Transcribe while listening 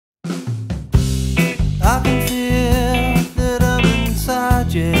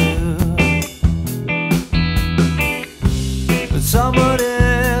someone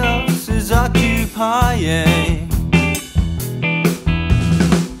else is occupying.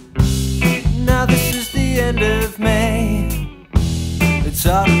 Now this is the end of May. It's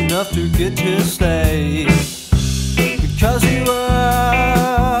hard enough to get to stay, because you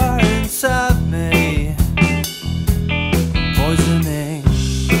are inside me, poisoning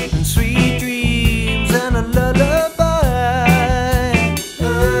and sweet dreams and a lullaby.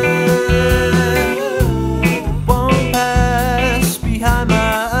 Won't pass behind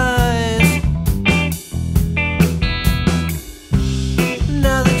my eyes.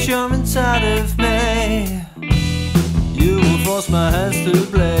 Now that you're inside of me, you will force my hands to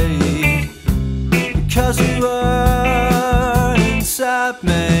play, because you are inside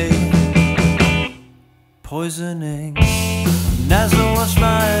me, poisoning. And as I watch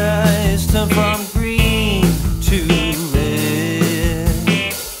my eyes turn from green to red,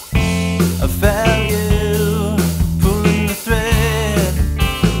 I felt you pulling the thread.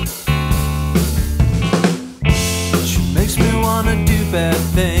 She makes me wanna do bad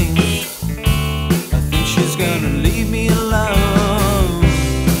things. I think she's gonna leave me alone,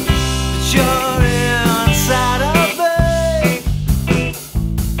 but you're inside of me.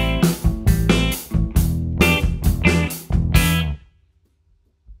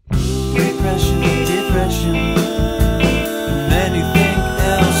 Repression, depression, and anything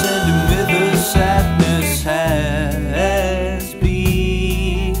else ending with a sadness has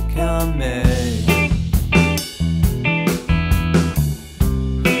become me.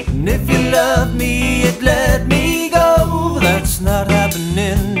 And if you love me, it let me go. That's not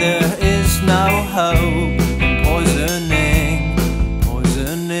happening, there is no hope. Poisoning,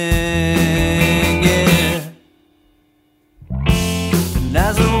 poisoning, yeah. And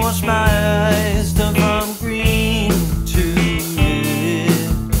as I watch my eyes turn from green to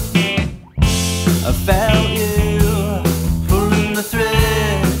red, I felt you pulling the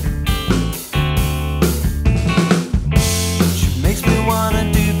thread. She makes me wanna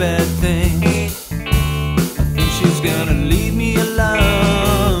do bad things. I think she's gonna leave me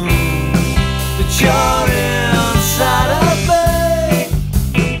alone, but you're inside of me.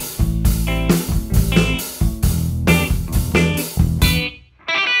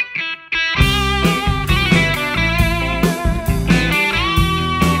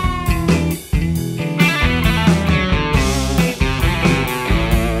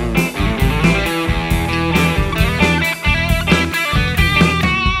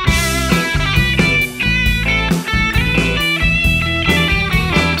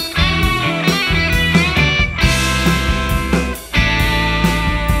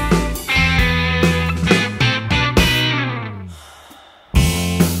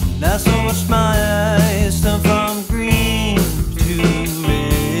 Now so watch my eyes turn from green to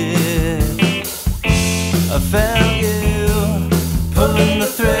red, I felt you pulling the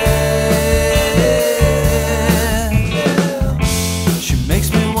thread. She makes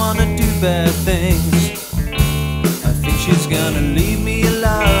me wanna do bad things. I think she's gonna leave me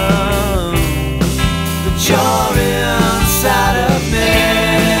alone, but you're inside of me.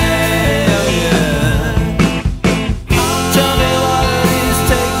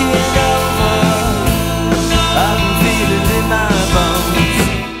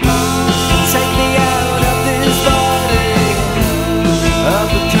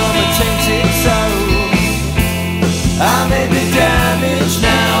 I may be damaged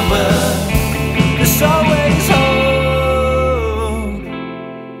now, but there's always hope.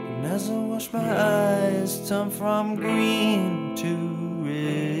 And as I watch my eyes turn from green to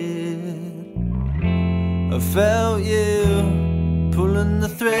red, I felt you pulling the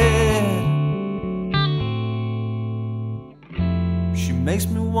thread. She makes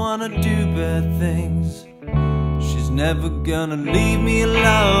me wanna do bad things. She's never gonna leave me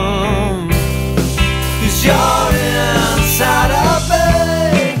alone, 'cause you're in